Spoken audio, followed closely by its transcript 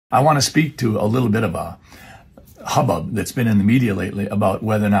I want to speak to a little bit of a hubbub that's been in the media lately about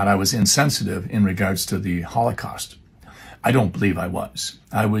whether or not I was insensitive in regards to the Holocaust. I don't believe I was.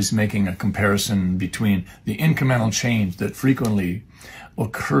 I was making a comparison between the incremental change that frequently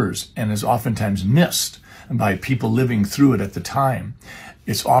occurs and is oftentimes missed by people living through it at the time.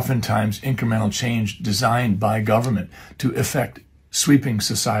 It's oftentimes incremental change designed by government to effect sweeping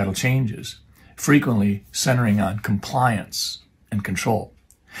societal changes, frequently centering on compliance and control.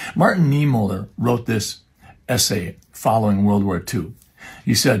 Martin Niemöllers wrote this essay following World War II.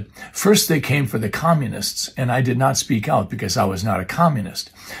 He said, "First they came for the communists, and I did not speak out because I was not a communist.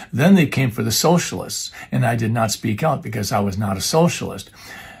 Then they came for the socialists, and I did not speak out because I was not a socialist.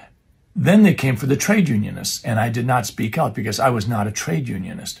 Then they came for the trade unionists, and I did not speak out because I was not a trade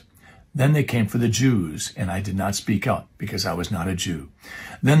unionist. Then they came for the Jews, and I did not speak out because I was not a Jew.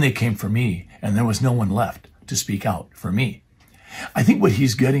 Then they came for me, and there was no one left to speak out for me." I think what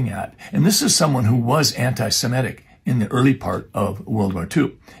he's getting at, and this is someone who was anti-Semitic in the early part of World War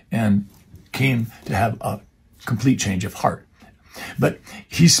II and came to have a complete change of heart. But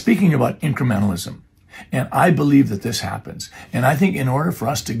he's speaking about incrementalism. And I believe that this happens. And I think in order for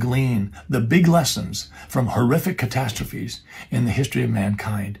us to glean the big lessons from horrific catastrophes in the history of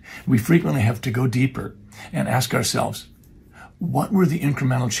mankind, we frequently have to go deeper and ask ourselves, what were the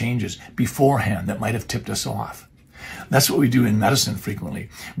incremental changes beforehand that might have tipped us off? That's what we do in medicine frequently.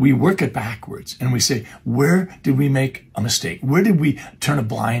 We work it backwards and we say, where did we make a mistake? Where did we turn a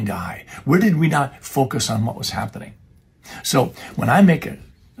blind eye? Where did we not focus on what was happening? So when I make a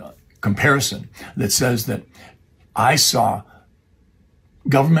comparison that says that I saw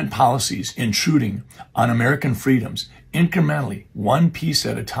government policies intruding on American freedoms incrementally, one piece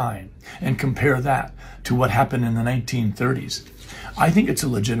at a time, and compare that to what happened in the 1930s, I think it's a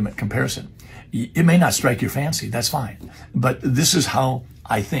legitimate comparison. It may not strike your fancy, that's fine, but this is how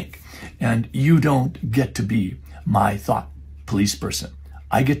I think. And you don't get to be my thought police person.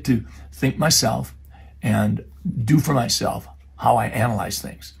 I get to think myself and do for myself how I analyze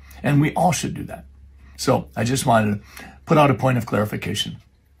things. And we all should do that. So I just wanted to put out a point of clarification.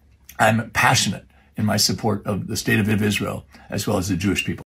 I'm passionate in my support of the state of Israel as well as the Jewish people.